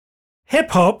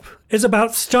Hip-hop is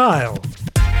about style.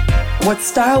 What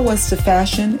style was to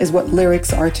fashion is what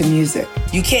lyrics are to music.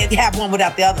 You can't have one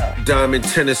without the other. Diamond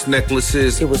tennis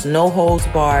necklaces. It was no holds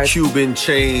barred. Cuban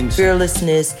chains.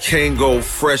 Fearlessness. Kango,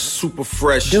 fresh, super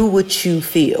fresh. Do what you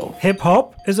feel.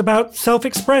 Hip-hop is about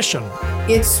self-expression.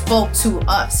 It spoke to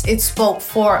us. It spoke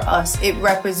for us. It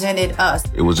represented us.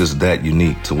 It was just that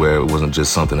unique to where it wasn't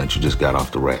just something that you just got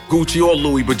off the rack. Gucci or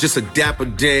Louis, but just a Dapper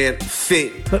Dan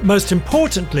fit. But most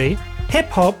importantly,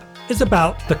 hip-hop is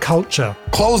about the culture.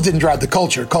 Clothes didn't drive the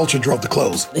culture. Culture drove the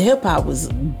clothes. The hip-hop was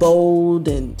bold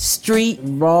and street,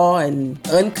 raw and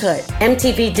uncut.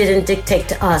 MTV didn't dictate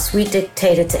to us. We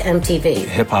dictated to MTV.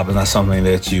 Hip-hop is not something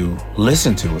that you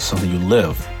listen to. It's something you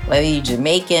live. Whether you're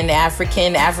Jamaican,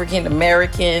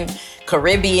 African-American,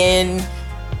 Caribbean,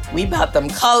 we about them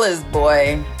colors,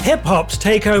 boy. Hip-hop's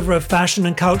takeover of fashion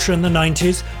and culture in the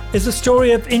 90s is a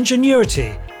story of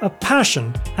ingenuity, of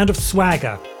passion, and of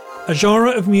swagger. A genre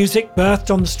of music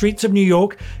birthed on the streets of New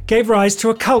York gave rise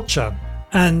to a culture,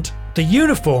 and the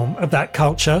uniform of that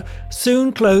culture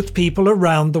soon clothed people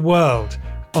around the world,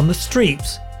 on the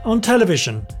streets, on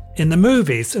television, in the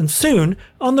movies, and soon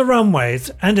on the runways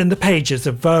and in the pages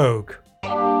of Vogue.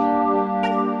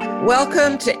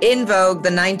 Welcome to In Vogue,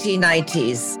 the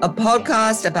 1990s, a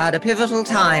podcast about a pivotal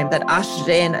time that ushered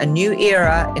in a new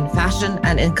era in fashion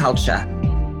and in culture.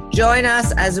 Join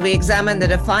us as we examine the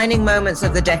defining moments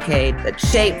of the decade that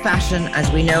shape fashion as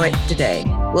we know it today.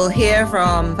 We'll hear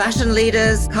from fashion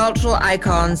leaders, cultural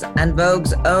icons, and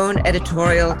Vogue's own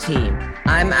editorial team.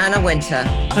 I'm Anna Winter.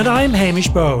 And I'm Hamish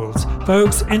Bowles,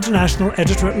 Vogue's international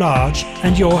editor-at-large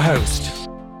and your host.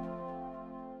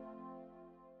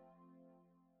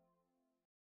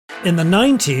 In the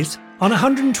 90s, on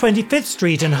 125th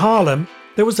Street in Harlem,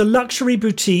 there was a luxury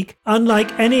boutique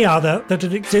unlike any other that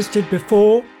had existed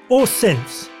before or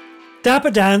since.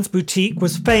 Dapper Dan's boutique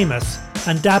was famous,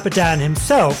 and Dapper Dan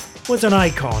himself was an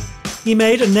icon. He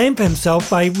made a name for himself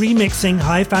by remixing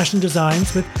high fashion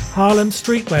designs with Harlem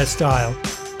streetwear style.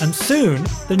 And soon,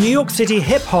 the New York City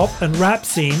hip-hop and rap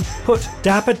scene put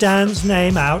Dapper Dan's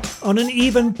name out on an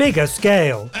even bigger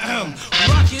scale.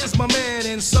 Rocky is my man,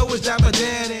 and so is Dapper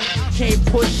Dan. Came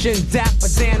pushing Dapper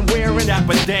Dan wearing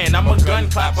Dapper Dan. I'm a gun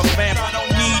clapper fan. I don't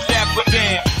need Dapper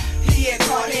Dan. He had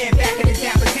caught in back in the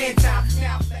Dapper Dan time.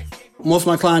 Most of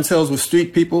my clientele were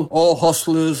street people, all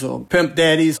hustlers or pimp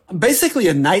daddies. Basically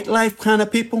a nightlife kind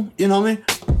of people, you know what I mean?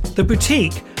 The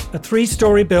boutique, a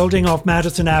 3-story building off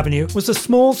Madison Avenue, was a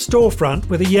small storefront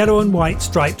with a yellow and white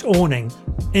striped awning.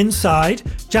 Inside,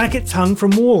 jackets hung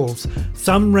from walls,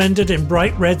 some rendered in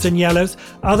bright reds and yellows,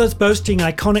 others boasting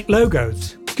iconic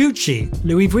logos: Gucci,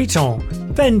 Louis Vuitton,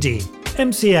 Fendi,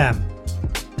 MCM.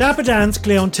 Dapper Dan's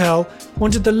clientele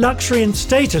wanted the luxury and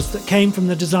status that came from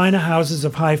the designer houses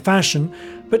of high fashion,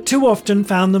 but too often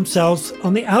found themselves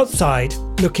on the outside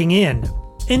looking in.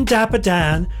 In Dapper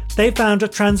Dan, they found a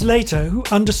translator who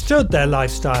understood their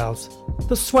lifestyles,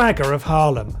 the swagger of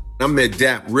Harlem. I met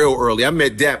Dap real early. I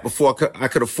met Dap before I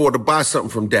could afford to buy something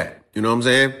from Dap. You know what I'm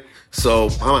saying? So,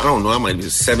 I don't know, I might be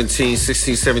 16,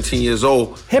 17 years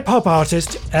old. Hip-hop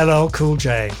artist LL Cool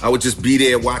J. I would just be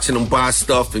there watching them buy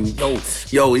stuff and,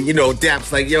 you know,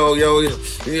 Dap's like,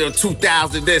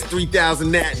 2,000 this,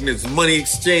 3,000 that, and there's money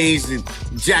exchanged, and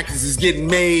jackets is getting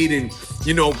made, and,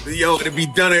 it'll be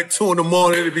done at 2 in the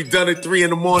morning, it'll be done at 3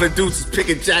 in the morning, dudes is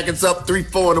picking jackets up 3,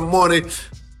 4 in the morning.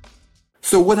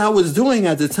 So what I was doing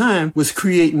at the time was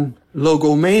creating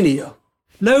logomania.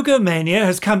 Logomania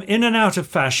has come in and out of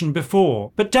fashion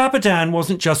before, but Dapper Dan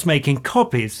wasn't just making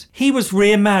copies. He was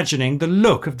reimagining the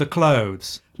look of the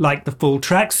clothes, like the full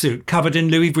tracksuit covered in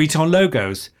Louis Vuitton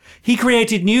logos. He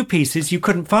created new pieces you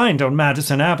couldn't find on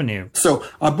Madison Avenue. So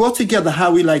I brought together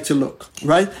how we like to look,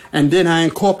 right? And then I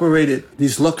incorporated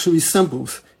these luxury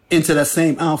symbols into that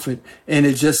same outfit, and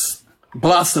it just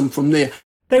blossomed from there.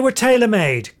 They were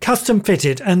tailor-made,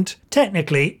 custom-fitted, and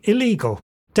technically illegal.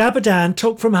 Dapper Dan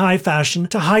took from high fashion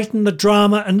to heighten the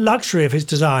drama and luxury of his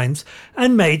designs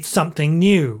and made something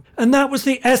new. And that was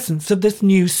the essence of this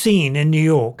new scene in New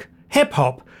York.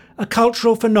 Hip-hop, a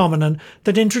cultural phenomenon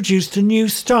that introduced a new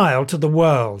style to the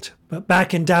world. But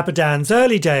back in Dapper Dan's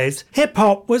early days,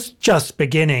 hip-hop was just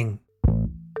beginning.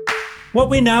 What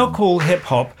we now call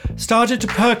hip-hop started to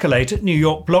percolate at New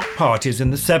York block parties in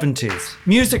the 70s.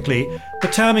 Musically, the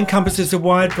term encompasses a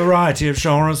wide variety of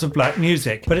genres of black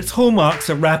music, but its hallmarks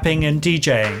are rapping and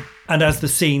DJing. And as the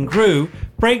scene grew,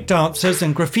 breakdancers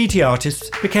and graffiti artists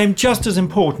became just as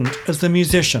important as the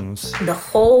musicians. The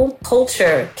whole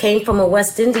culture came from a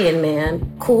West Indian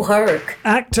man, Kool Herc.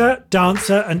 Actor,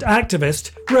 dancer, and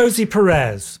activist Rosie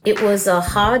Perez. It was a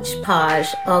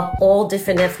hodgepodge of all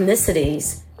different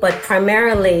ethnicities but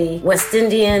primarily West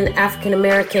Indian, African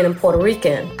American, and Puerto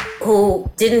Rican, who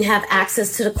didn't have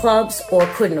access to the clubs or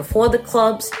couldn't afford the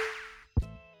clubs.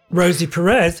 Rosie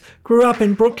Perez grew up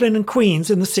in Brooklyn and Queens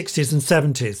in the 60s and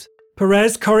 70s.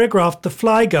 Perez choreographed the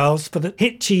Fly Girls for the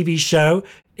hit TV show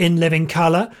In Living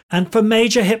Color and for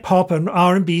major hip-hop and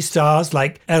R&B stars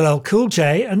like LL Cool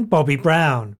J and Bobby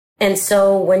Brown. And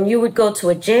so when you would go to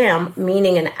a jam,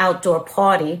 meaning an outdoor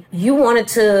party, you wanted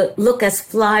to look as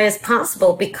fly as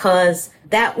possible because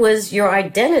that was your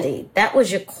identity. That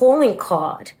was your calling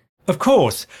card. Of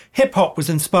course, hip-hop was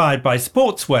inspired by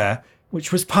sportswear,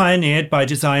 which was pioneered by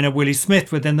designer Willie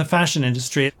Smith within the fashion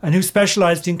industry and who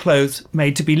specialized in clothes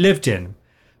made to be lived in.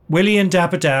 Willie and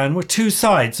Dapper Dan were two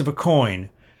sides of a coin.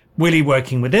 Willie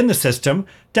working within the system,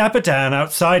 Dapper Dan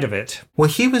outside of it.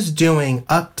 What he was doing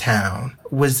uptown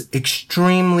was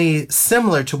extremely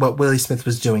similar to what Willie Smith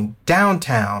was doing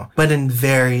downtown, but in a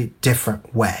very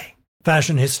different way.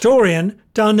 Fashion historian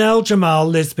Darnell Jamal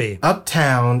Lisby.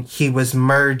 Uptown, he was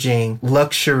merging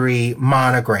luxury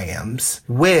monograms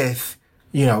with,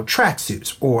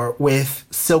 tracksuits or with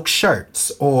silk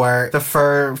shirts or the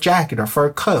fur jacket or fur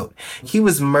coat. He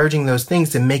was merging those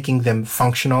things and making them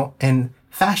functional and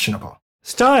fashionable.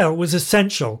 Style was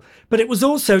essential, but it was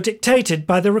also dictated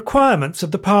by the requirements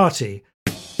of the party.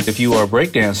 If you are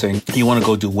breakdancing, you want to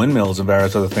go do windmills and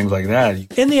various other things like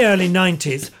that. In the early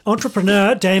 90s,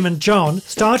 entrepreneur Damon John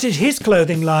started his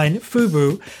clothing line,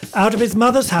 FUBU, out of his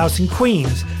mother's house in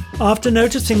Queens after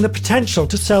noticing the potential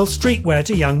to sell streetwear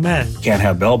to young men. You can't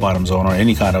have bell bottoms on or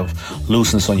any kind of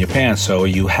looseness on your pants, so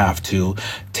you have to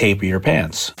taper your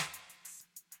pants.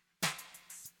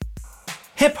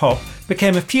 Hip-hop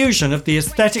became a fusion of the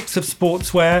aesthetics of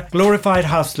sportswear, glorified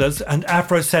hustlers, and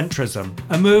Afrocentrism,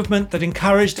 a movement that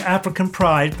encouraged African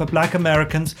pride for Black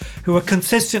Americans who were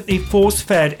consistently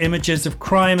force-fed images of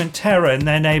crime and terror in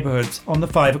their neighborhoods on the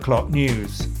 5 o'clock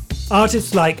news.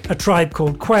 Artists like A Tribe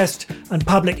Called Quest and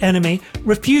Public Enemy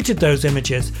refuted those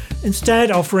images, instead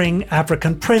offering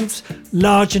African prints,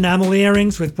 large enamel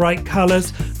earrings with bright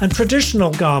colors, and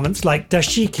traditional garments like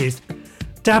dashikis.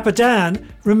 Dapper Dan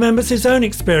remembers his own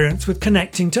experience with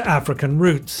connecting to African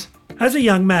roots. As a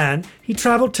young man, he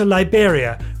travelled to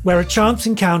Liberia, where a chance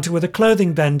encounter with a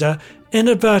clothing vendor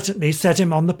inadvertently set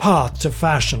him on the path to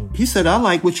fashion. He said, I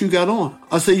like what you got on.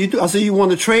 I said, you do? I said, you want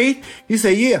to trade? He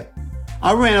said, yeah.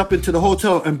 I ran up into the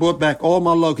hotel and brought back all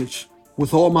my luggage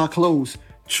with all my clothes,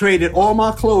 traded all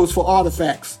my clothes for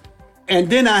artifacts. And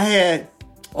then I had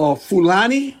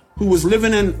Fulani, who was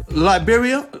living in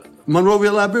Liberia,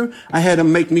 Monrovia, Liberia. I had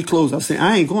him make me clothes. I said,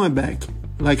 I ain't going back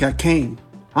like I came.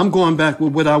 I'm going back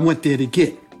with what I went there to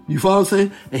get. You follow what I'm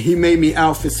saying? And he made me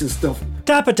outfits and stuff.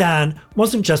 Dapper Dan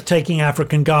wasn't just taking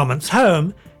African garments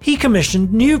home, he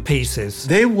commissioned new pieces.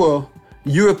 They were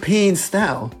European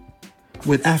style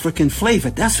with African flavor.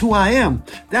 That's who I am.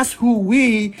 That's who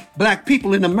we Black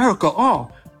people in America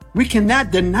are. We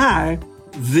cannot deny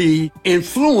the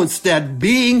influence that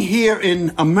being here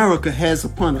in America has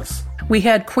upon us. We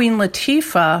had Queen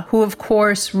Latifah, who, of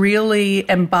course, really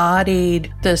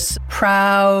embodied this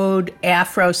proud,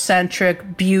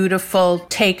 Afrocentric, beautiful,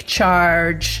 take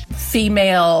charge,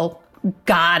 female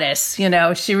goddess.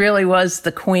 She really was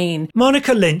the queen.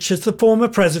 Monica Lynch is the former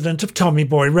president of Tommy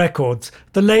Boy Records,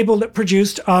 the label that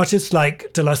produced artists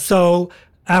like De La Soul,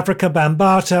 Africa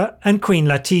Bambaataa, and Queen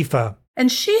Latifah. And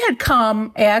she had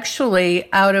come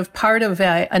actually out of part of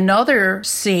another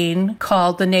scene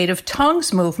called the Native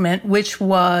Tongues Movement, which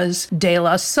was De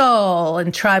La Soul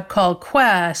and Tribe Called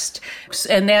Quest.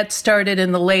 And that started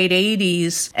in the late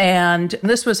 80s. And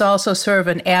this was also sort of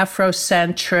an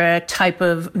Afrocentric type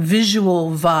of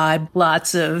visual vibe.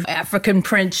 Lots of African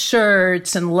print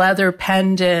shirts and leather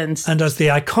pendants. And as the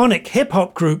iconic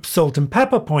hip-hop group Salt and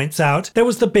Pepper points out, there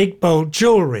was the big, bold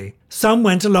jewelry. Some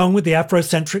went along with the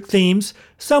Afrocentric themes,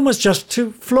 some was just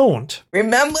to flaunt.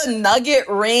 Remember nugget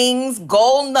rings,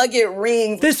 gold nugget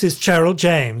rings? This is Cheryl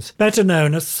James, better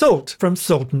known as Salt from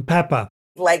Salt and Pepper.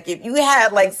 Like if you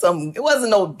had it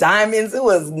wasn't no diamonds, it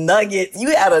was nuggets.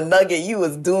 You had a nugget, you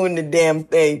was doing the damn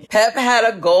thing. Pep had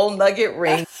a gold nugget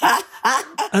ring.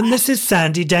 And this is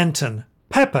Sandy Denton.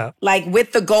 Pepper. Like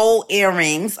with the gold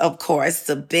earrings, of course,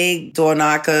 the big door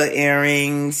knocker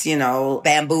earrings,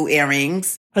 bamboo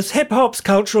earrings. As hip-hop's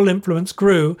cultural influence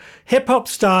grew, hip-hop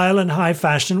style and high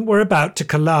fashion were about to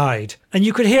collide. And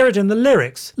you could hear it in the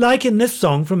lyrics, like in this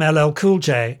song from LL Cool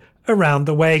J, Around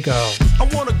the Way Girl. I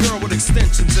want a girl with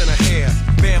extensions in her hair,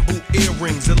 bamboo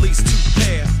earrings, at least 2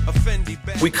 pair, a Fendi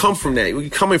bag. We come from that. We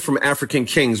coming from African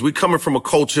kings. We coming from a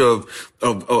culture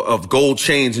of gold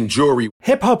chains and jewelry.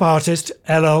 Hip-hop artist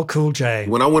LL Cool J.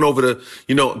 When I went over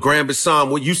to, Grand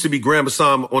Bassam, what used to be Grand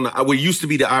Bassam what used to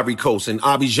be the Ivory Coast, in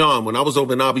Abidjan. When I was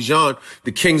over in Abidjan,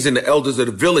 the kings and the elders of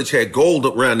the village had gold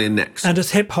around their necks. And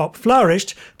as hip-hop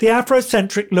flourished, the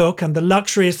Afrocentric look and the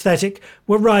luxury aesthetic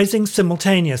were rising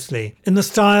simultaneously in the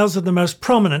styles of the most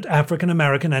prominent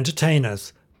African-American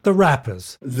entertainers. The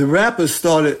rappers. The rappers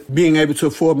started being able to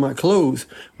afford my clothes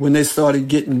when they started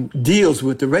getting deals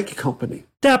with the record company.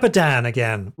 Dapper Dan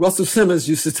again. Russell Simmons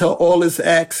used to tell all his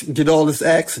acts, get all his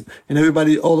acts, and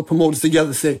everybody, all the promoters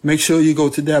together say, make sure you go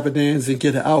to Dapper Dan's and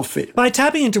get an outfit. By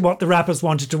tapping into what the rappers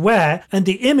wanted to wear and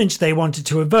the image they wanted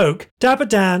to evoke, Dapper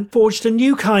Dan forged a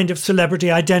new kind of celebrity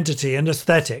identity and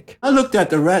aesthetic. I looked at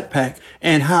the Rat Pack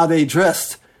and how they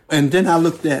dressed. And then I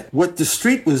looked at what the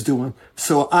street was doing.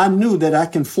 So I knew that I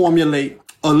can formulate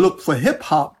a look for hip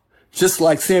hop, just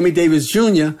like Sammy Davis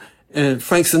Jr. and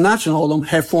Frank Sinatra and all of them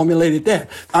have formulated that.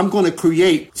 I'm going to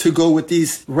create to go with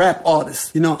these rap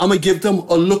artists. I'm going to give them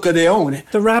a look of their own.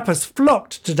 The rappers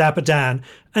flocked to Dapper Dan,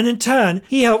 and in turn,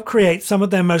 he helped create some of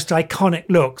their most iconic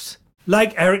looks.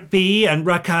 Like Eric B. and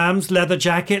Rakham's leather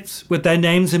jackets with their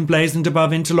names emblazoned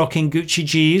above interlocking Gucci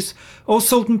G's, or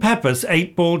Salt and Pepper's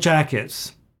 8-ball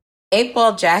jackets.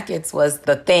 8-ball jackets was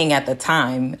the thing at the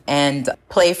time, and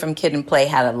Play from Kid and Play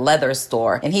had a leather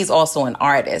store, and he's also an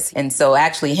artist. And so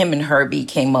actually him and Herbie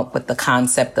came up with the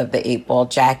concept of the 8-ball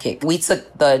jacket. We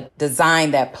took the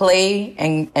design that Play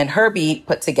and Herbie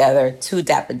put together to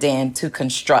Dapper Dan to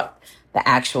construct the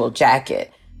actual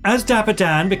jacket. As Dapper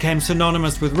Dan became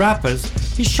synonymous with rappers,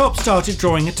 his shop started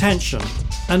drawing attention,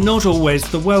 and not always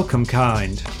the welcome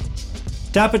kind.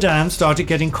 Dapper Dan started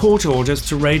getting court orders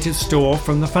to raid his store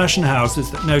from the fashion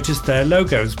houses that noticed their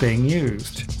logos being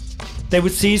used. They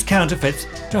would seize counterfeits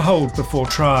to hold before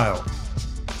trial.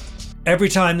 Every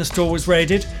time the store was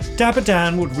raided, Dapper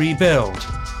Dan would rebuild.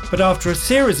 But after a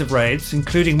series of raids,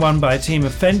 including one by a team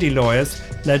of Fendi lawyers,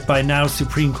 led by now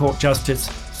Supreme Court Justice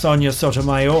Sonia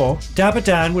Sotomayor, Dapper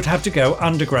Dan would have to go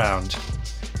underground.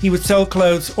 He would sell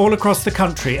clothes all across the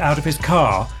country out of his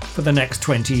car for the next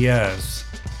 20 years.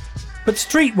 But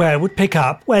streetwear would pick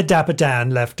up where Dapper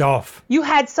Dan left off. You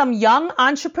had some young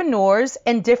entrepreneurs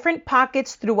in different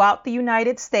pockets throughout the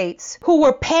United States who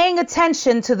were paying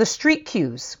attention to the street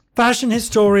cues. Fashion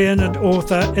historian and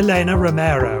author Elena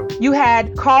Romero. You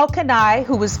had Carl Kanai,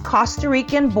 who was Costa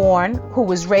Rican born, who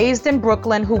was raised in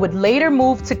Brooklyn, who would later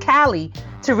move to Cali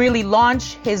to really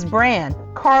launch his brand.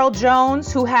 Carl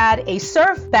Jones, who had a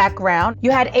surf background. You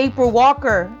had April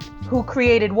Walker, who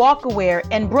created Walker-Wear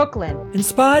in Brooklyn.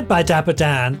 Inspired by Dapper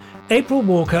Dan, April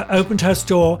Walker opened her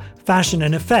store Fashion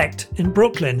in Effect in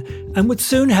Brooklyn and would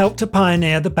soon help to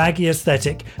pioneer the baggy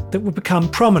aesthetic that would become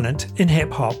prominent in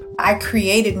hip-hop. I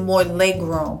created more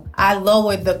legroom. I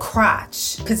lowered the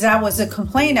crotch because that was a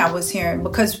complaint I was hearing,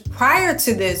 because prior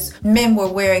to this, men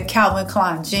were wearing Calvin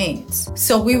Klein jeans.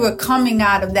 So we were coming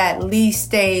out of that Lee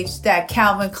stage, that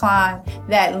Calvin Klein,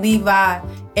 that Levi,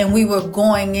 and we were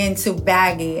going into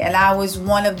baggy. And I was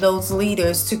one of those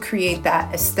leaders to create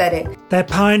that aesthetic. Their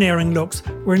pioneering looks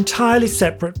were entirely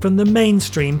separate from the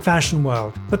mainstream fashion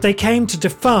world, but they came to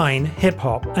define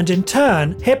hip-hop, and in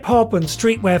turn, hip-hop and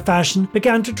streetwear fashion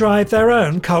began to drive their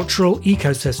own cultural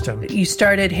ecosystem. You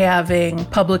started having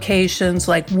publications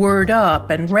like Word Up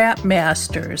and Rap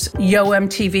Masters. Yo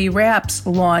MTV Raps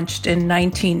launched in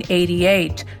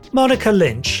 1988. Monica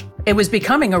Lynch. It was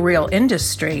becoming a real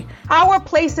industry. Our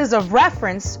places of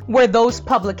reference were those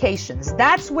publications.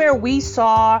 That's where we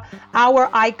saw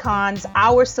our icons,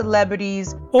 our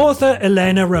celebrities. Author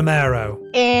Elena Romero.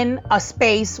 In a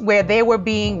space where they were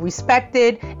being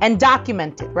respected and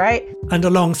documented, right? And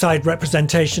alongside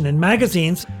representation in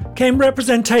magazines came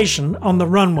representation on the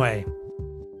runway.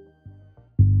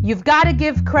 You've got to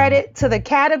give credit to the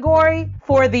category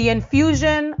for the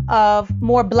infusion of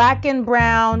more black and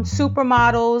brown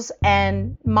supermodels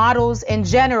and models in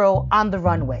general on the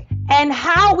runway, and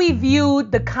how we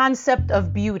viewed the concept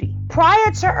of beauty.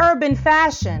 Prior to urban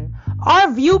fashion,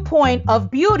 our viewpoint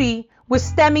of beauty was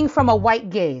stemming from a white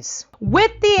gaze.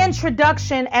 With the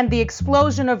introduction and the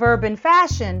explosion of urban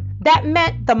fashion, that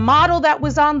meant the model that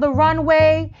was on the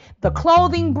runway, the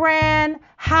clothing brand,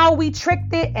 how we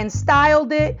tricked it and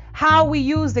styled it, how we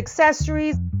used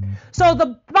accessories. So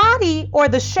the body or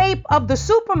the shape of the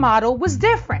supermodel was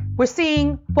different. We're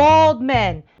seeing bald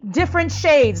men, different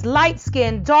shades, light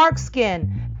skin, dark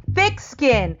skin, thick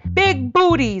skin, big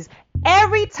booties.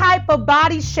 Every type of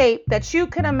body shape that you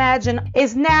can imagine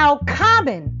is now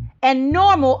common and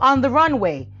normal on the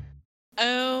runway.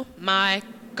 Oh my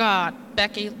God,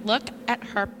 Becky, look at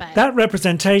her bed. That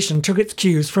representation took its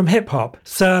cues from hip-hop.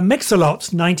 Sir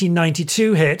Mix-a-Lot's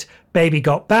 1992 hit, Baby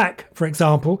Got Back, for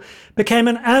example, became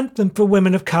an anthem for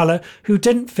women of colour who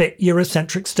didn't fit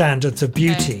Eurocentric standards of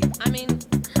beauty. Okay. I mean,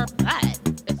 her butt,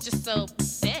 it's just so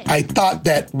big. I thought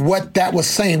that what that was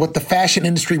saying, what the fashion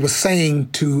industry was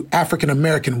saying to African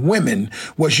American women,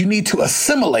 was you need to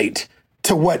assimilate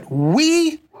to what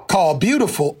we call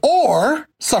beautiful or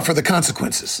suffer the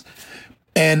consequences.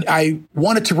 And I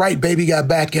wanted to write Baby Got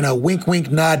Back in a wink, wink,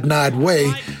 nod, nod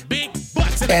way.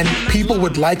 And people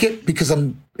would like it because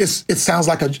it sounds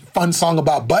like a fun song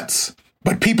about butts.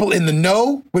 But people in the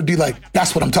know would be like,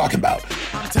 that's what I'm talking about.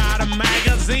 I'm tired of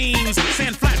magazines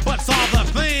saying flat butts all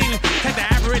the thing. Take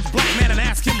the average black man and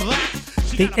ask him that.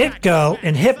 The it girl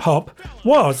in hip-hop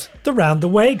was the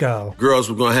round-the-way girl. Girls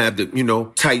were going to have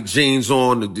the, tight jeans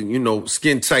on, the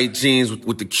skin-tight jeans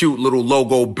with the cute little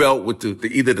logo belt with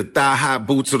either the thigh-high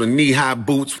boots or the knee-high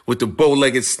boots with the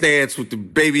bow-legged stance, with the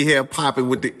baby hair popping,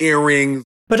 with the earrings.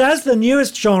 But as the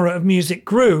newest genre of music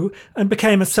grew and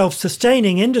became a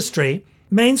self-sustaining industry,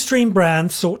 mainstream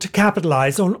brands sought to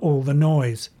capitalize on all the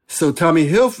noise. So Tommy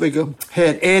Hilfiger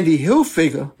had Andy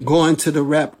Hilfiger going to the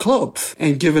rap clubs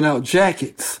and giving out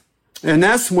jackets. And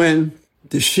that's when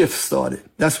the shift started.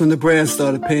 That's when the brand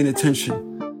started paying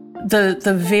attention.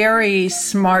 The very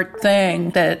smart thing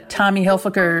that Tommy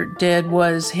Hilfiger did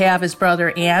was have his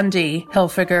brother Andy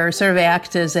Hilfiger sort of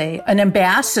act as an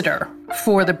ambassador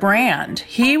for the brand.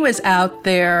 He was out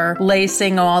there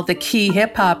lacing all the key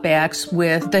hip-hop acts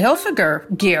with the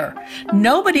Hilfiger gear.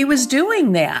 Nobody was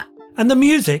doing that. And the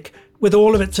music, with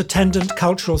all of its attendant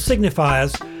cultural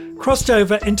signifiers, crossed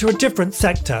over into a different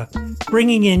sector,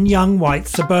 bringing in young white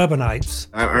suburbanites.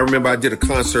 I remember I did a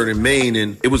concert in Maine,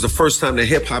 and it was the first time that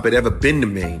hip-hop had ever been to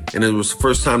Maine. And it was the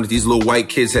first time that these little white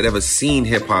kids had ever seen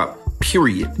hip-hop,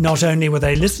 period. Not only were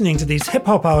they listening to these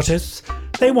hip-hop artists,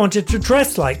 they wanted to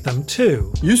dress like them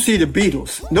too. You see the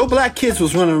Beatles. No black kids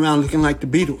was running around looking like the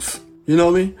Beatles. You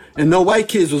know what I mean? And no white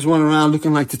kids was running around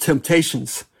looking like the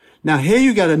Temptations. Now here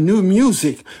you got a new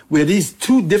music where these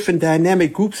two different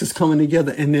dynamic groups is coming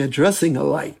together and they're dressing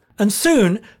alike. And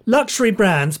soon, luxury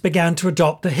brands began to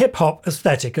adopt the hip-hop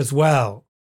aesthetic as well.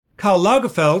 Karl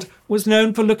Lagerfeld was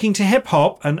known for looking to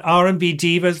hip-hop and R&B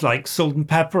divas like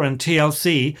Salt-N-Pepa and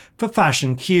TLC for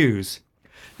fashion cues.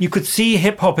 You could see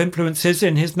hip-hop influences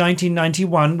in his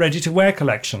 1991 ready-to-wear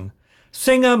collection.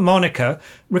 Singer Monica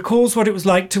recalls what it was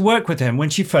like to work with him when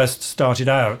she first started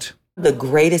out. The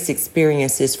greatest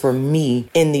experiences for me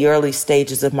in the early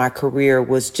stages of my career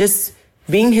was just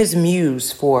being his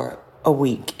muse for a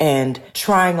week and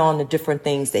trying on the different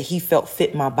things that he felt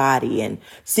fit my body and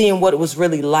seeing what it was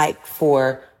really like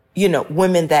for,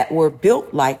 women that were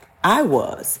built like I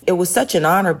was. It was such an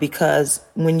honor because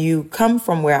when you come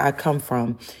from where I come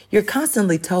from, you're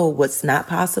constantly told what's not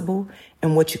possible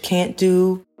and what you can't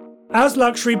do. As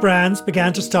luxury brands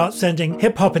began to start sending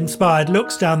hip-hop inspired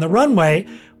looks down the runway,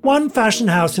 one fashion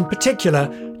house in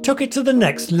particular took it to the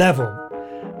next level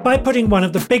by putting one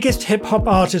of the biggest hip-hop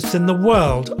artists in the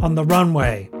world on the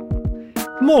runway.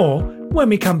 More when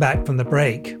we come back from the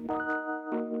break.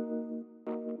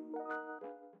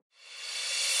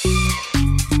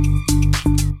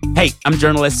 Hey, I'm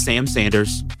journalist Sam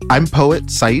Sanders. I'm poet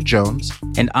Saeed Jones.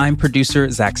 And I'm producer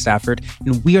Zach Stafford,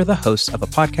 and we are the hosts of a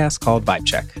podcast called Vibe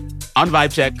Check. On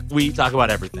Vibe Check, we talk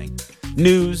about everything.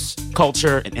 News,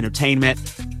 culture, and entertainment,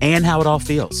 and how it all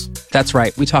feels. That's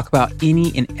right. We talk about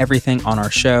any and everything on our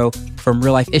show, from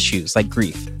real-life issues like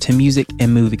grief to music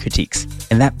and movie critiques.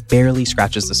 And that barely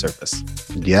scratches the surface.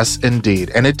 Yes,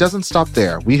 indeed. And it doesn't stop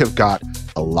there. We have got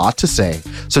a lot to say.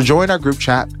 So join our group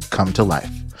chat, Come to Life.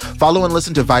 Follow and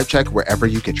listen to Vibe Check wherever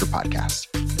you get your podcasts.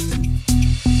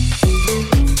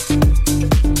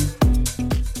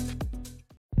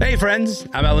 Hey friends,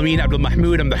 I'm Alamin Abdul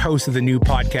Mahmoud. I'm the host of the new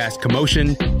podcast,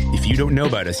 Commotion. If you don't know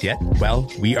about us yet,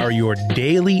 well, we are your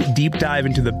daily deep dive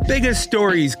into the biggest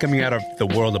stories coming out of the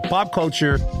world of pop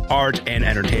culture, art, and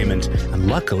entertainment. And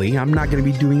luckily, I'm not going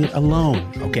to be doing it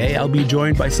alone, okay? I'll be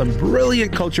joined by some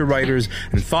brilliant culture writers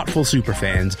and thoughtful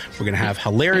superfans. We're going to have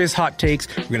hilarious hot takes.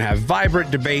 We're going to have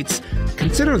vibrant debates.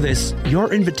 Consider this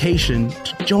your invitation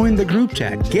to join the group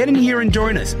chat. Get in here and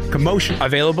join us. Commotion,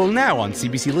 available now on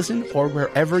CBC Listen or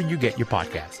wherever you get your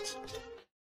podcasts.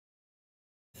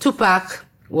 Tupac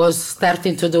was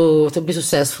starting to be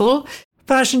successful.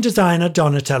 Fashion designer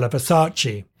Donatella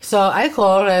Versace. So I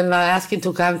called and I asked him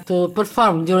to come to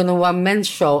perform during a one-man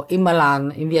show in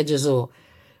Milan, in Via Gesù.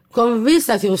 Convinced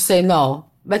that he would say no,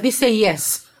 but he said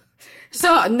yes.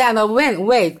 So no,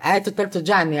 wait, I had to tell to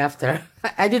Johnny after.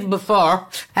 I did before.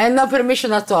 I had no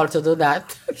permission at all to do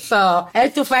that. So I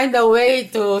had to find a way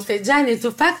to say, Johnny,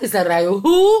 Tupac is arriving.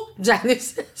 Who? Johnny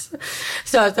says.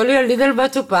 So I told you a little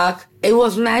about Tupac. It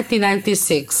was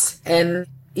 1996. And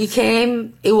he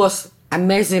came, he was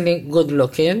amazingly good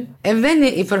looking. And then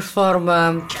he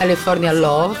performed California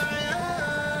Love.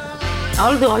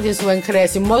 All the audience went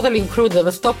crazy, model included.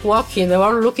 They stopped walking. They were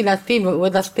all looking at him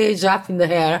with a stage up in the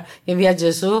hair in Via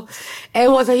Gesù. And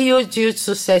it was a huge, huge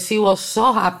success. He was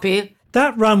so happy.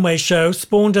 That runway show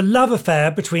spawned a love affair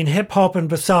between hip-hop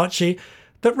and Versace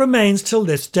that remains till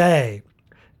this day.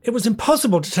 It was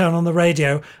impossible to turn on the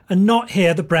radio and not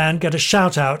hear the brand get a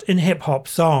shout-out in hip-hop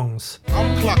songs.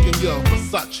 I'm clocking your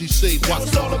Versace shade.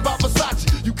 What's all about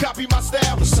Versace? You copy my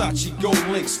style. Versace, gold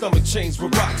link, stomach chains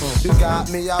with rocks. You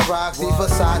got me, I rock the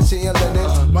Versace and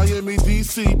linen. Miami,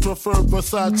 DC, prefer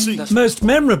Versace. Most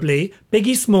memorably,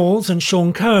 Biggie Smalls and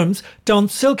Sean Combs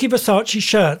donned silky Versace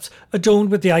shirts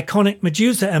adorned with the iconic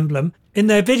Medusa emblem in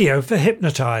their video for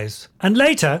Hypnotize. And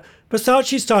later,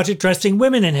 Versace started dressing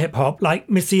women in hip-hop like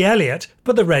Missy Elliott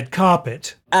for the red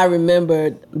carpet. I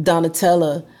remember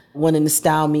Donatella wanting to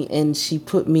style me, and she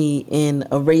put me in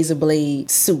a razor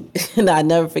blade suit. And I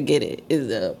never forget it.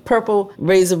 It's a purple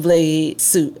razor blade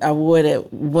suit. I wore it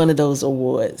at one of those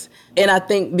awards. And I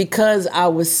think because I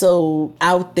was so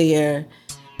out there,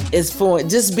 as for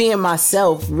just being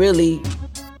myself, really,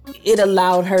 it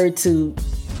allowed her to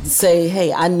say,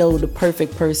 hey, I know the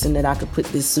perfect person that I could put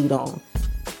this suit on.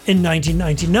 In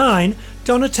 1999,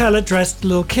 Donatella dressed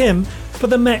Lil' Kim for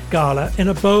the Met Gala in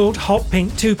a bold hot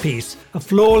pink two-piece, a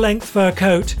floor-length fur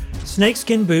coat,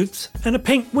 snakeskin boots, and a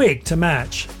pink wig to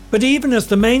match. But even as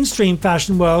the mainstream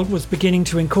fashion world was beginning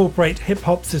to incorporate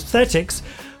hip-hop's aesthetics,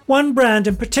 one brand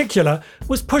in particular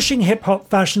was pushing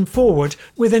hip-hop fashion forward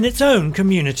within its own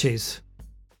communities.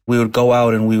 We would go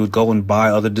out and we would go and buy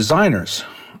other designers.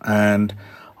 And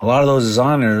a lot of those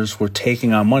designers were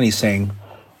taking our money saying,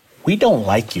 we don't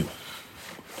like you.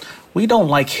 We don't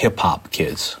like hip-hop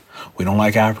kids. We don't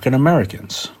like African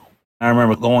Americans. I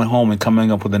remember going home and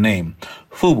coming up with a name,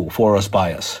 FUBU, For Us,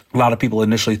 By Us. A lot of people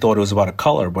initially thought it was about a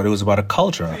color, but it was about a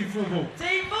culture. Team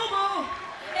FUBU,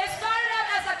 it started out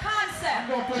as a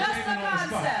concept, just a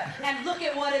concept, and look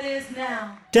at what it is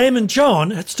now. Damon John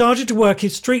had started to work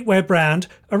his streetwear brand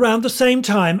around the same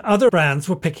time other brands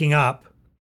were picking up.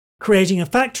 Creating a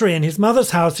factory in his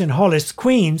mother's house in Hollis,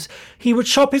 Queens, he would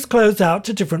shop his clothes out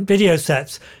to different video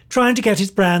sets, trying to get his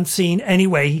brand seen any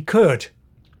way he could.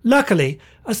 Luckily,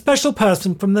 a special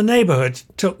person from the neighborhood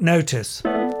took notice.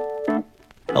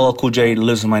 LL Cool J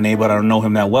lives in my neighborhood. I don't know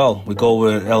him that well. We go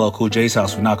over to LL Cool J's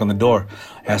house. We knock on the door.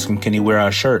 Ask him, can he wear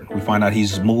our shirt? We find out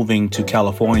he's moving to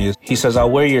California. He says, I'll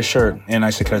wear your shirt. And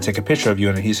I said, can I take a picture of you?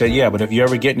 And he said, yeah, but if you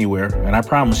ever get anywhere, and I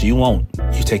promise you won't,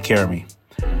 you take care of me.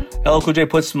 LL Cool J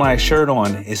puts my shirt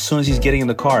on. As soon as he's getting in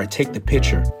the car, I take the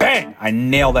picture. Bang! I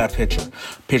nail that picture.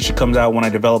 Picture comes out when I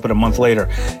develop it a month later.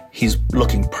 He's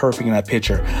looking perfect in that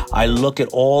picture. I look at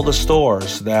all the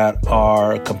stores that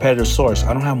are competitive stores.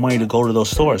 I don't have money to go to those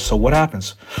stores. So what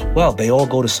happens? Well, they all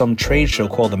go to some trade show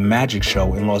called the Magic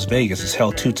Show in Las Vegas. It's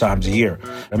held 2 times a year.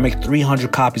 I make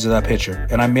 300 copies of that picture,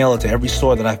 and I mail it to every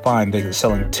store that I find. They're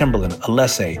selling Timberland,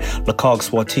 Alessi, Le Coq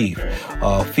Sportif,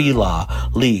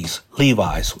 Fila, Lee's,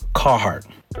 Levi's, Carhartt.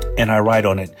 And I write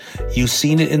on it, you've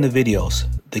seen it in the videos.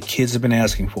 The kids have been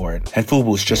asking for it. And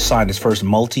FUBU's just signed his first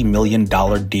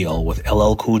multi-million-dollar deal with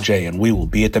LL Cool J, and we will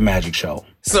be at the Magic Show.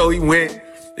 So he went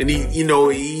and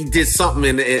he did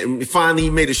something, and finally he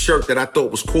made a shirt that I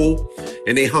thought was cool.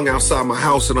 And they hung outside my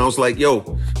house, and I was like, yo,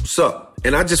 what's up?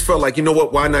 And I just felt like, you know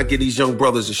what? Why not give these young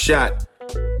brothers a shot?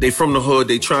 They from the hood.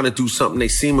 They trying to do something. They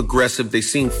seem aggressive. They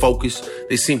seem focused.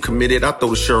 They seem committed. I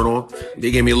throw the shirt on.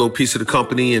 They gave me a little piece of the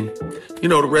company, and,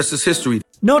 the rest is history.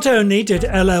 Not only did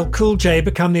LL Cool J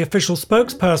become the official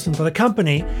spokesperson for the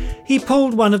company, he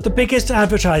pulled one of the biggest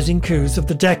advertising coups of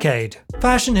the decade.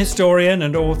 Fashion historian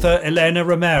and author Elena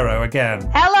Romero again.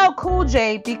 LL Cool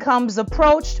J becomes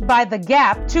approached by The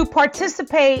Gap to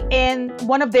participate in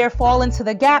one of their Fall Into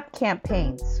the Gap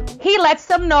campaigns. He lets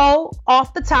them know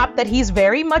off the top that he's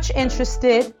very much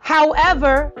interested.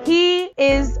 However, he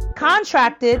is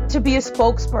contracted to be a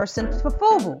spokesperson for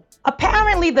FUBU.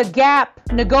 Apparently, The Gap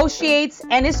negotiates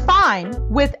and is fine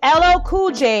with LL Cool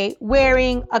J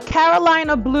wearing a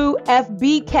Carolina blue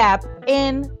FB cap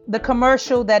in the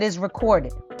commercial that is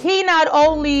recorded. He not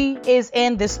only is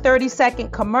in this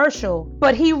 30-second commercial,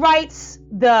 but he writes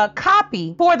the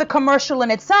copy for the commercial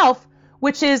in itself,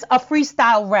 which is a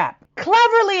freestyle rap.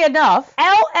 Cleverly enough,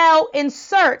 LL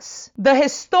inserts the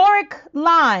historic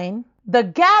line, "The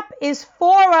Gap is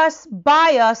for us,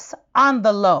 by us, on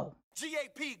the low."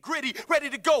 GAP gritty, ready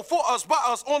to go for us, by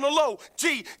us on the low.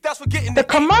 G, that's what getting The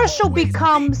commercial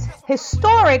becomes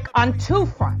historic on two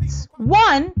fronts.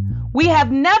 One, we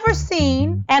have never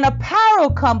seen an apparel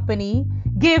company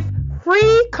give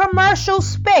free commercial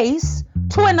space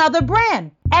to another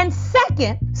brand. And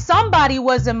second, somebody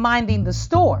wasn't minding the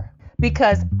store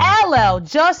because LL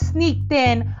just sneaked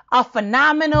in a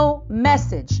phenomenal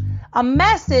message, a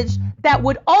message that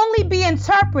would only be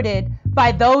interpreted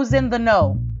by those in the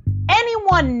know.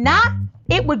 Anyone not,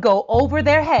 it would go over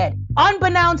their head.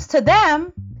 Unbeknownst to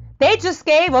them, they just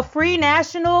gave a free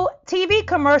national TV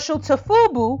commercial to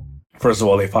FUBU. First of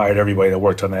all, they fired everybody that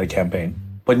worked on that campaign.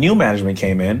 But new management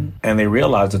came in and they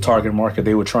realized the target market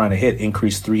they were trying to hit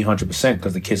increased 300%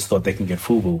 because the kids thought they can get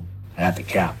FUBU at the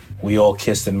cap. We all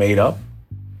kissed and made up,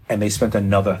 and they spent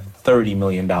another $30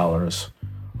 million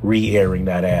re-airing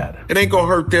that ad. It ain't gonna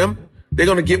hurt them. They're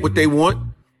gonna get what they want.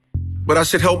 But I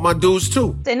should help my dudes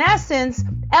too. In essence,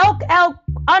 Elk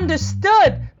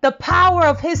understood the power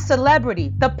of his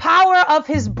celebrity, the power of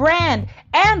his brand,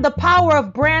 and the power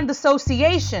of brand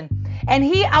association. And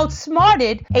he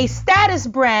outsmarted a status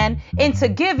brand into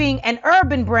giving an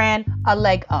urban brand a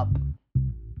leg up.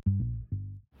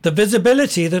 The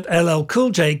visibility that LL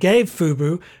Cool J gave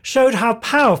FUBU showed how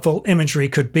powerful imagery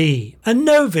could be, and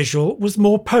no visual was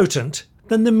more potent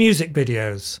than the music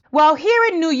videos. Well, here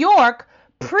in New York,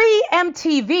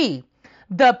 pre-MTV,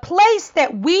 the place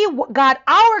that we got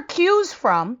our cues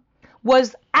from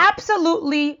was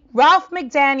absolutely Ralph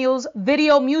McDaniel's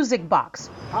Video Music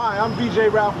Box. Hi, I'm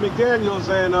DJ Ralph McDaniels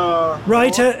and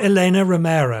writer Elena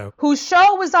Romero, whose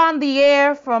show was on the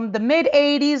air from the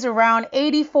mid-80s, around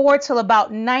 84 till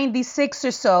about 96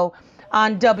 or so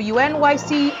on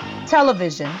WNYC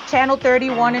television, Channel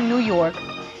 31 in New York.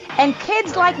 And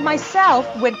kids like myself,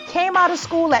 when came out of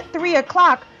school at 3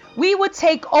 o'clock, we would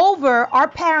take over our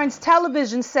parents'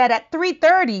 television set at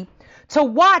 3:30 to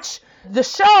watch the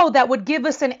show that would give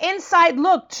us an inside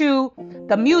look to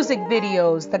the music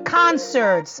videos, the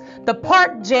concerts, the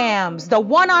park jams, the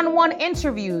one-on-one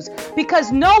interviews, because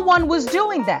no one was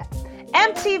doing that.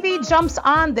 MTV jumps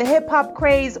on the hip-hop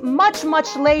craze much,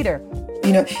 much later.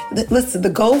 You know, listen, the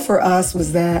goal for us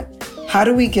was that, how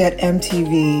do we get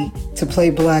MTV to play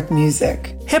black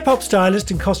music? Hip-hop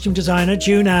stylist and costume designer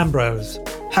June Ambrose.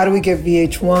 How do we get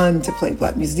VH1 to play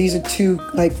black music? These are two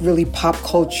really pop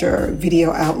culture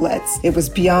video outlets. It was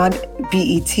beyond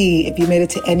BET. If you made it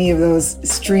to any of those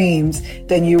streams,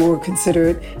 then you were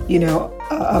considered,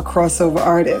 a crossover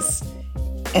artist.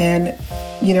 And,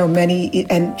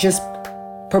 and just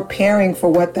preparing for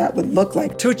what that would look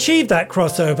like. To achieve that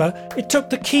crossover, it took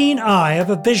the keen eye of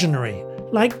a visionary,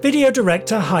 like video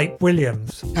director Hype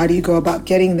Williams. How do you go about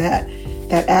getting that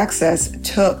access?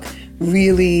 Took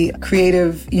really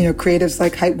creatives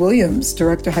like Hype Williams,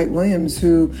 director Hype Williams,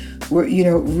 who were,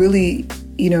 really,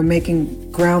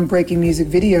 making groundbreaking music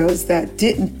videos that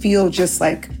didn't feel just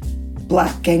like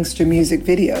black gangster music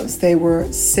videos. They were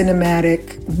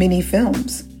cinematic mini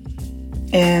films.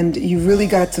 And you really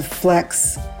got to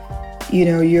flex,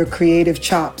 your creative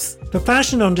chops. The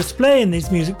fashion on display in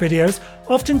these music videos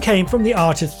often came from the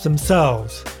artists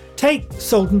themselves. Take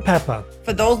Salt and Pepper.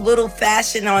 For those little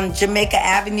fashion on Jamaica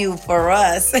Avenue for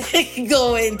us,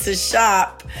 going to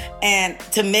shop and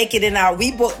to make it in our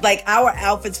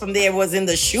outfits from there was in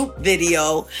the shoot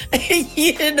video.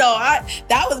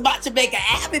 That was my Jamaica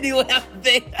Avenue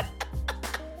outfit.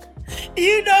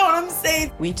 You know what I'm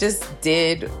saying? We just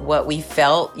did what we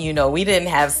felt. We didn't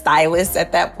have stylists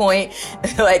at that point.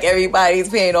 Like everybody's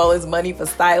paying all this money for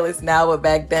stylists now, but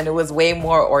back then it was way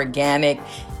more organic.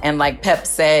 And like Pep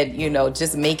said,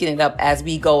 just making it up as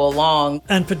we go along.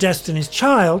 And for Destiny's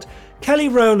Child, Kelly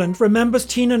Rowland remembers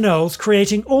Tina Knowles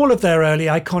creating all of their early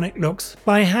iconic looks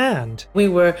by hand. We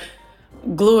were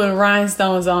gluing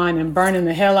rhinestones on and burning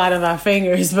the hell out of our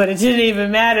fingers, but it didn't even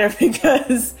matter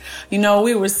because,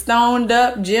 we were stoned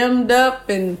up, gemmed up,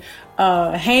 and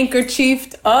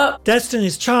handkerchiefed up.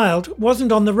 Destiny's Child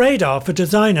wasn't on the radar for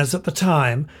designers at the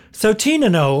time, so Tina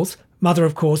Knowles, mother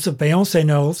of course of Beyonce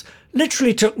Knowles,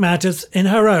 literally took matters in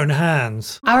her own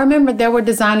hands. I remember there were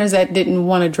designers that didn't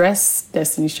want to dress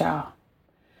Destiny's Child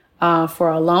for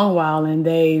a long while, and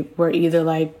they were either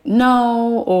like,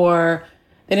 no, or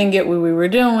they didn't get what we were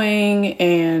doing,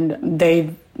 and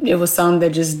it was some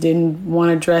that just didn't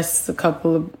want to dress a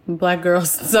couple of black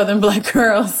girls, Southern black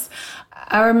girls.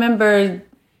 I remember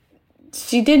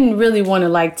she didn't really want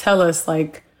to tell us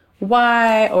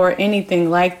why or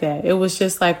anything like that. It was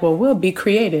just well, we'll be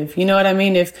creative. You know what I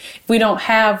mean? If we don't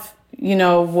have,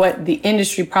 what the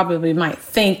industry probably might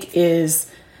think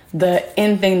is the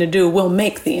in thing to do, we'll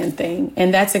make the in thing.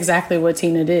 And that's exactly what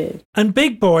Tina did. And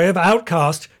Big Boy of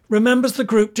Outkast remembers the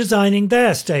group designing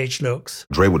their stage looks.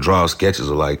 Dre would draw sketches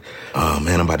of like, oh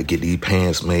man, I'm about to get these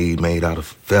pants made out of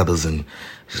feathers. And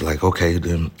she's like, okay,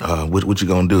 then what you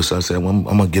gonna do? So I said, well, I'm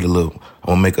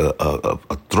gonna make a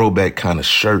throwback kind of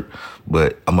shirt,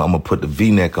 but I'm gonna put the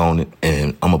V-neck on it,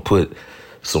 and I'm gonna put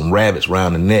some rabbits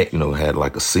around the neck. Had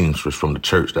like a seamstress from the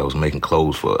church that was making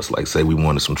clothes for us. Like, say we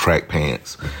wanted some track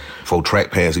pants. Before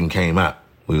track pants even came out,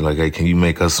 we were like, hey, can you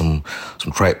make us some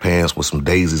track pants with some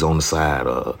daisies on the side,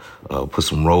 put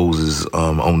some roses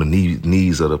on the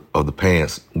knees of the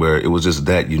pants, where it was just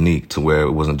that unique to where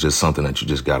it wasn't just something that you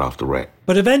just got off the rack.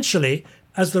 But eventually,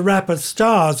 as the rappers'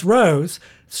 stars rose,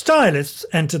 stylists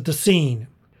entered the scene.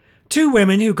 Two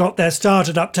women who got their start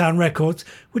at Uptown Records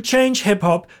would change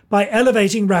hip-hop by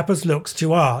elevating rappers' looks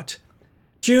to art.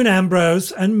 June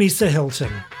Ambrose and Misa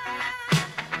Hilton.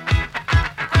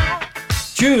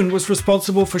 June was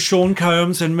responsible for Sean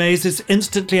Combs and Maze's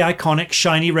instantly iconic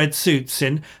shiny red suits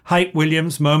in Hype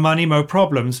Williams' Mo Money, Mo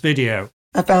Problems video.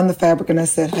 I found the fabric and I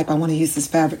said, Hype, I want to use this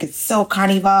fabric. It's so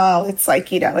carnival. It's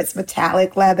like, it's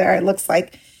metallic leather. It looks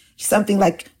like something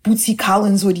like Bootsy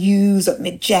Collins would use, or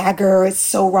Mick Jagger. It's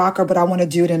so rocker, but I want to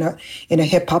do it in a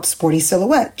hip-hop sporty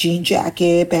silhouette. Jean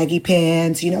jacket, baggy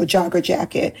pants, jogger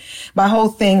jacket. My whole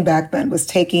thing back then was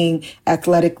taking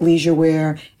athletic leisure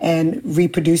wear and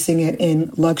reproducing it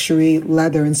in luxury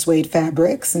leather and suede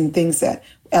fabrics and things that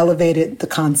elevated the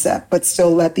concept, but still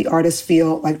let the artist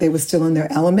feel like they were still in their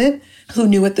element. Who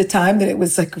knew at the time that it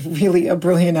was like really a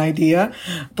brilliant idea?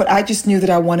 But I just knew that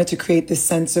I wanted to create this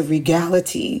sense of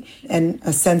regality and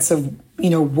a sense of,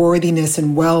 worthiness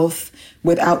and wealth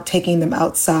without taking them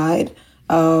outside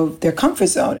of their comfort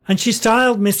zone. And she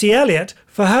styled Missy Elliott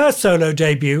for her solo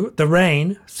debut, The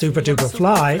Rain, Super Duper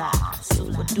Fly,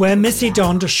 where Missy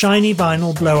donned a shiny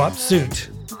vinyl blow-up suit.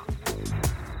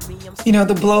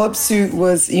 The blow-up suit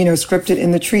was, scripted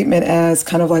in the treatment as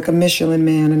kind of like a Michelin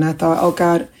man. And I thought, oh,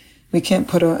 God, we can't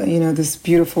put this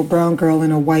beautiful brown girl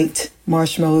in a white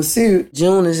marshmallow suit.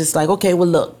 June is just like, okay, well,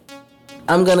 look,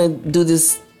 I'm going to do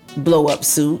this blow-up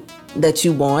suit that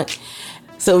you want.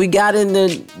 So we got in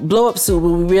the blow-up suit, but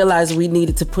we realized we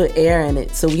needed to put air in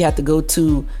it. So we had to go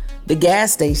to the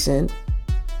gas station,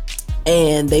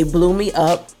 and they blew me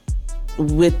up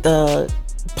with the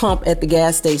pump at the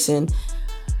gas station,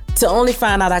 to only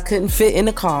find out I couldn't fit in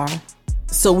the car.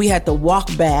 So we had to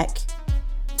walk back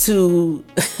to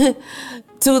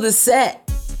the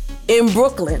set in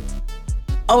Brooklyn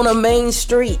on a main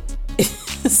street.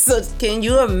 So can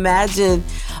you imagine,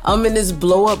 I'm in this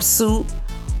blow-up suit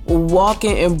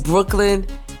walking in Brooklyn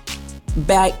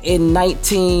back in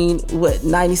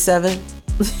 97?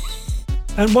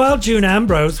 And while June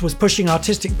Ambrose was pushing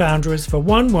artistic boundaries for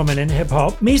one woman in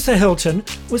hip-hop, Misa Hilton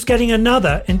was getting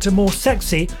another into more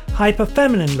sexy,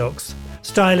 hyper-feminine looks,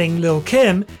 styling Lil'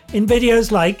 Kim in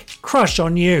videos like Crush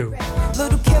on You.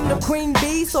 Little Kim the queen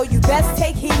bee, so you best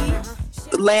take heed.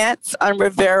 Lance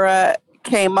Rivera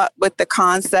came up with the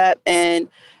concept, and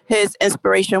his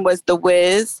inspiration was The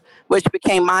Wiz, which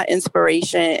became my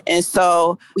inspiration. And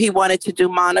so he wanted to do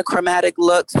monochromatic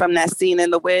looks from that scene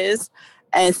in The Wiz.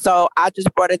 And so I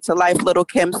just brought it to life Little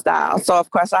Kim style. So, of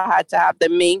course, I had to have the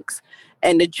minks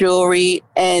and the jewelry,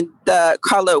 and the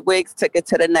colored wigs took it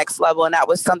to the next level. And that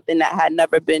was something that had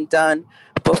never been done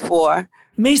before.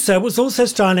 Misa was also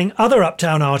styling other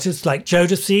Uptown artists like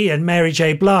Jodeci and Mary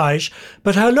J. Blige,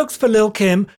 but her looks for Lil'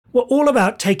 Kim were all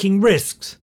about taking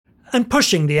risks and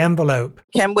pushing the envelope.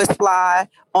 Kim was fly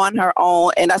on her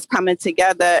own, and us coming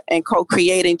together and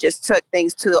co-creating just took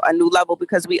things to a new level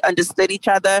because we understood each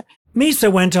other.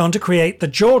 Misa went on to create the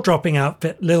jaw-dropping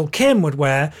outfit Lil' Kim would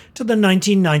wear to the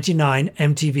 1999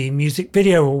 MTV Music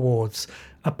Video Awards,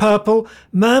 a purple,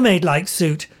 mermaid-like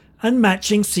suit and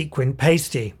matching sequin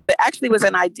pasty. It actually was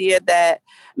an idea that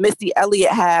Missy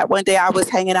Elliott had. One day I was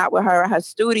hanging out with her in her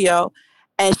studio,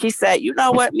 and she said, you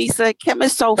know what, Misa, Kim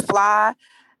is so fly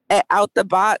and out the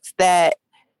box that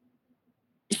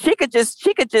she could just,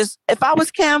 if I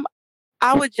was Kim,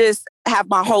 I would just have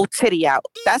my whole titty out.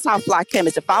 That's how fly Kim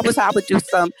is. If I was her, I would do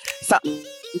something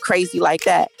crazy like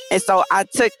that. And so I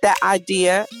took that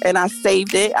idea and I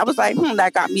saved it. I was like,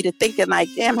 that got me to thinking like,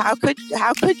 damn, how could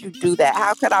you do that?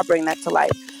 How could I bring that to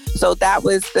life? So that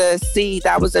was the seed.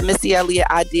 That was a Missy Elliott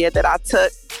idea that I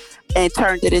took and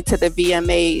turned it into the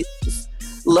VMAs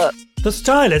look. The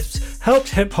stylists helped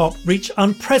hip-hop reach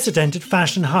unprecedented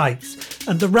fashion heights,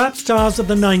 and the rap stars of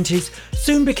the 90s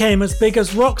soon became as big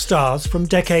as rock stars from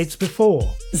decades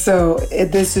before. So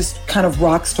there's this kind of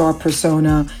rock star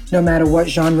persona. No matter what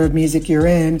genre of music you're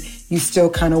in, you still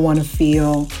kind of want to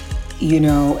feel,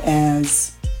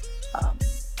 as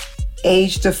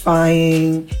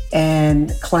age-defying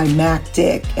and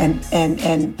climactic and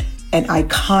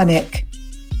iconic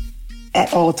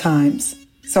at all times.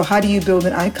 So how do you build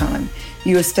an icon?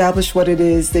 You establish what it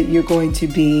is that you're going to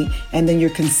be, and then you're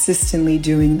consistently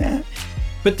doing that.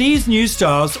 But these new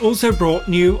stars also brought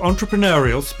new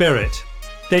entrepreneurial spirit.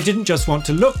 They didn't just want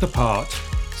to look the part.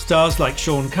 Stars like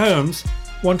Sean Combs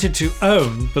wanted to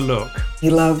own the look. He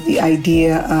loved the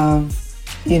idea of,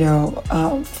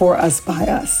 for us, by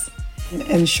us.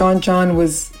 And Sean John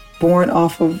was born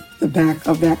off of the back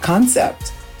of that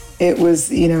concept. It was,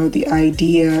 the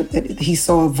idea that he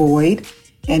saw a void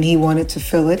and he wanted to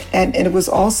fill it. And it was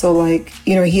also like,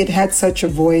 he had such a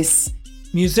voice.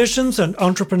 Musicians and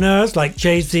entrepreneurs like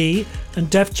Jay-Z and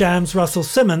Def Jam's Russell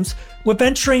Simmons were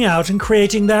venturing out and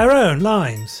creating their own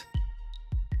lines.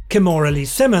 Kimora Lee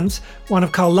Simmons, one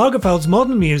of Karl Lagerfeld's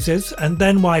modern muses and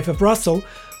then wife of Russell,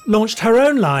 launched her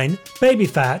own line, Baby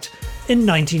Phat, in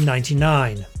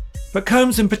 1999. But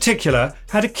Combs in particular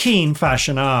had a keen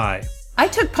fashion eye. I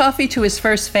took Puffy to his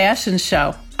first fashion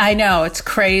show. I know, it's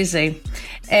crazy.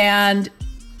 And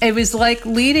it was like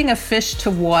leading a fish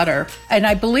to water. And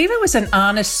I believe it was an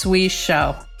Honest Squeeze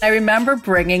show. I remember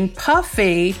bringing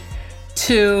Puffy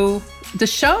to the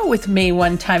show with me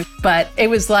one time, but it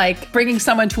was like bringing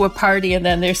someone to a party and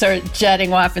then they start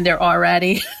jetting off and they're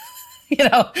already,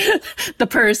 the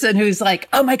person who's like,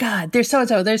 oh my God, there's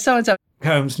so-and-so, there's so-and-so.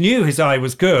 Combs knew his eye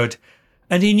was good,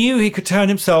 and he knew he could turn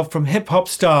himself from hip-hop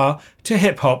star to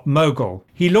hip-hop mogul.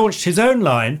 He launched his own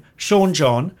line, Sean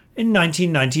John, in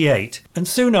 1998, and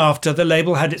soon after the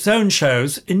label had its own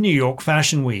shows in New York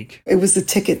Fashion Week. It was the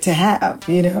ticket to have,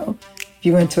 If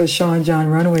you went to a Sean John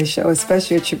runway show,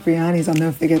 especially at Cipriani's, I'll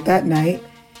never forget that night,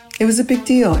 it was a big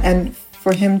deal. And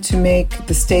for him to make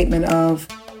the statement of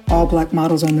all black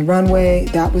models on the runway,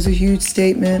 that was a huge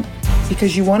statement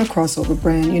because you want a crossover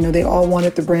brand. They all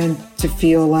wanted the brand to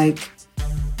feel like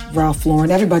Ralph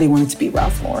Lauren. Everybody wanted to be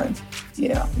Ralph Lauren.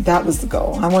 That was the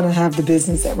goal. I want to have the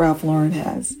business that Ralph Lauren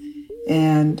has.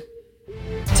 And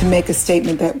to make a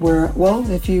statement that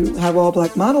if you have all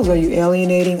black models, are you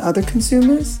alienating other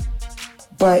consumers?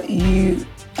 But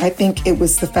I think it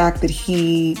was the fact that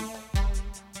he,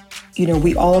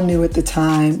 we all knew at the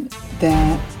time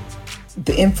that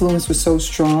the influence was so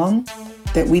strong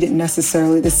that we didn't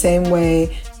necessarily, the same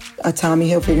way a Tommy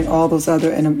Hilfiger and all those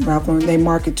other, and a Ralph Lauren, they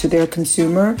market to their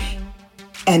consumer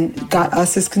and got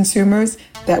us as consumers,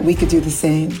 that we could do the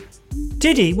same.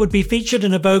 Diddy would be featured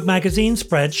in a Vogue magazine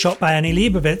spread shot by Annie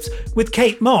Leibovitz with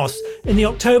Kate Moss in the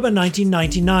October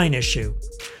 1999 issue.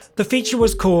 The feature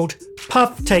was called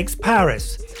Puff Takes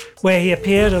Paris, where he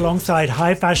appeared alongside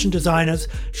high fashion designers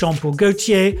Jean-Paul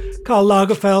Gaultier, Karl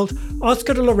Lagerfeld,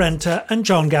 Oscar de la Renta and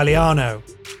John Galliano.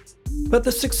 But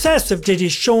the success of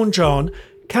Diddy's Sean John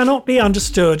cannot be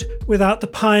understood without the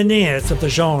pioneers of the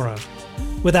genre.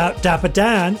 Without Dapper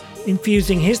Dan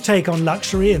infusing his take on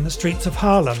luxury in the streets of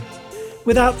Harlem.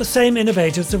 Without the same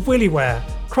innovators of Willy Wear,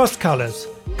 Cross Colors,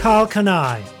 Carl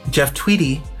Kanai, Jeff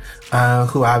Tweedy,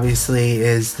 who obviously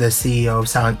is the CEO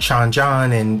of Sean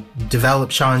John and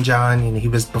developed Sean John. He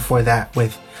was before that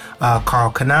with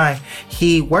Carl Kanai.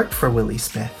 He worked for Willie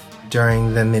Smith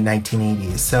during the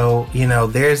mid-1980s. So,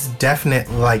 there's definite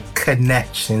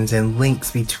connections and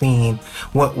links between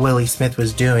what Willie Smith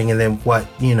was doing and then what,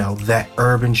 that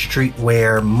urban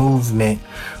streetwear movement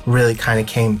really kind of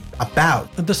came about.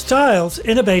 And the styles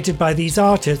innovated by these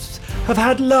artists have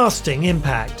had lasting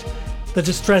impact. The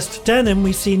distressed denim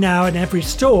we see now in every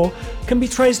store can be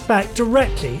traced back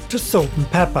directly to Salt and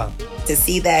Pepper. To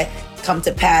see that come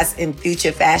to pass in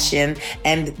future fashion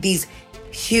and these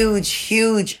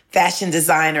huge fashion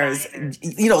designers,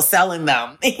 selling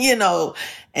them,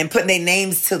 and putting their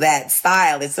names to that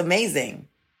style. It's amazing.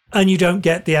 And you don't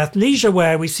get the athleisure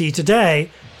wear we see today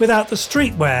without the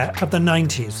streetwear of the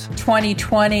 90s.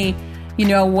 2020,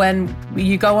 when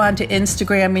you go onto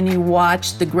Instagram and you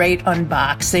watch the great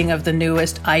unboxing of the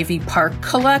newest Ivy Park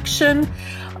collection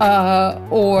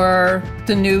or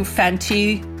the new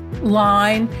Fenty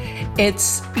line,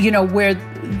 it's, where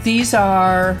these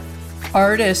are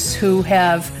artists who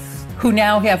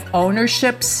now have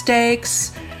ownership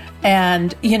stakes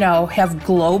and, have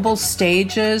global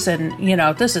stages and,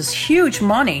 this is huge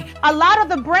money. A lot of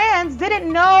the brands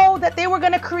didn't know that they were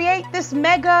going to create this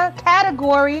mega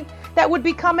category that would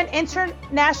become an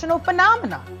international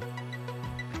phenomenon.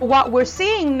 What we're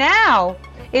seeing now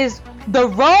is the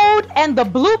road and the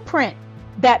blueprint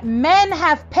that men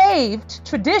have paved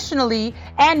traditionally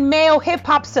and male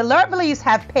hip-hop celebrities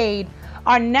have paved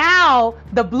are now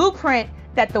the blueprint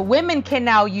that the women can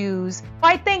now use.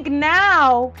 I think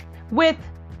now, with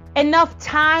enough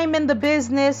time in the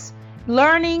business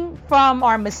learning from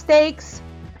our mistakes,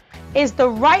 is the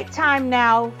right time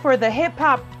now for the hip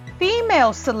hop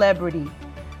female celebrity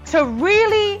to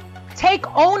really take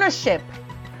ownership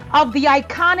of the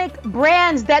iconic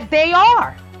brands that they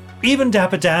are. Even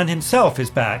Dapper Dan himself is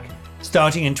back.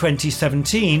 Starting in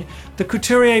 2017, the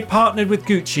couturier partnered with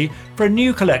Gucci for a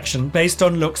new collection based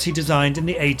on looks he designed in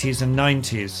the 80s and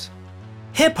 90s.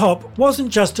 Hip-hop wasn't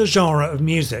just a genre of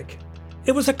music.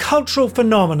 It was a cultural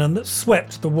phenomenon that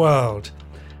swept the world.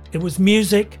 It was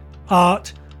music,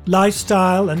 art,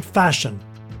 lifestyle, and fashion.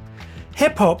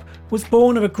 Hip-hop was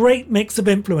born of a great mix of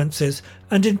influences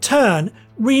and in turn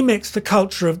remixed the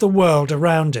culture of the world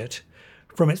around it.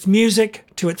 From its music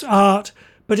to its art,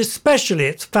 but especially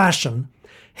its fashion,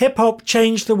 hip-hop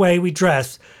changed the way we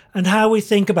dress and how we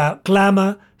think about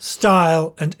glamour,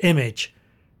 style, and image.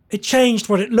 It changed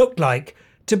what it looked like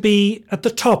to be at the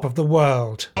top of the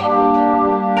world.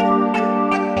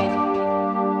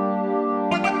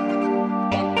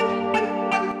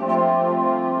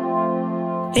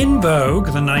 In Vogue,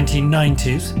 the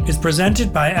 1990s, is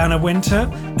presented by Anna Wintour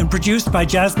and produced by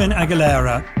Jasmine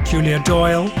Aguilera, Julia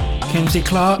Doyle, Kinsey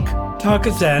Clark,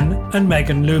 Taka Zen, and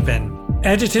Megan Lubin.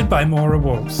 Edited by Maura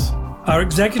Wolfs. Our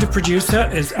executive producer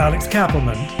is Alex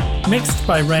Kappelman. Mixed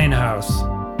by Rainhouse.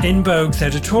 In Vogue's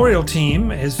editorial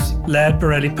team is Laird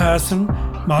Borelli-Persson,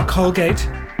 Mark Holgate,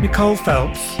 Nicole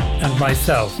Phelps, and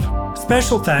myself.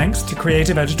 Special thanks to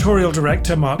Creative Editorial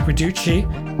Director Mark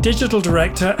Riducci, Digital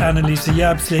Director Annalisa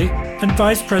Yabsley, and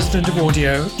Vice President of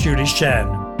Audio Julie Shen.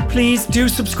 Please do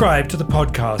subscribe to the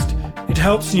podcast. It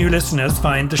helps new listeners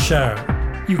find the show.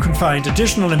 You can find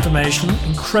additional information,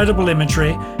 incredible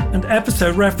imagery, and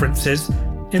episode references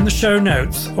in the show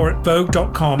notes or at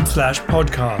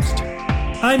vogue.com/podcast.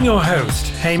 I'm your host,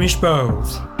 Hamish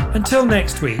Bowles. Until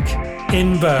next week,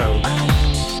 in Vogue.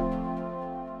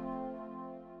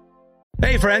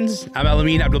 Hey friends, I'm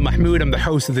Alamin Abdul Mahmoud. I'm the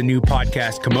host of the new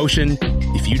podcast Commotion.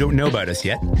 If you don't know about us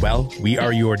yet, well, we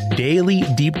are your daily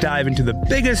deep dive into the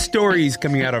biggest stories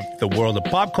coming out of the world of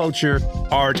pop culture,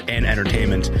 art, and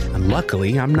entertainment. And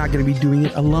luckily, I'm not going to be doing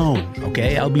it alone,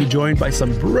 okay? I'll be joined by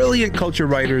some brilliant culture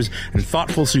writers and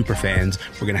thoughtful superfans.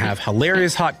 We're going to have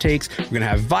hilarious hot takes. We're going to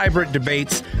have vibrant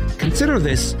debates. Consider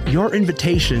this your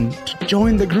invitation to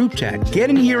join the group chat. Get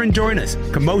in here and join us.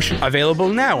 Commotion, available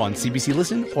now on CBC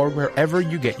Listen or wherever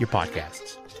you get your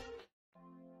podcasts.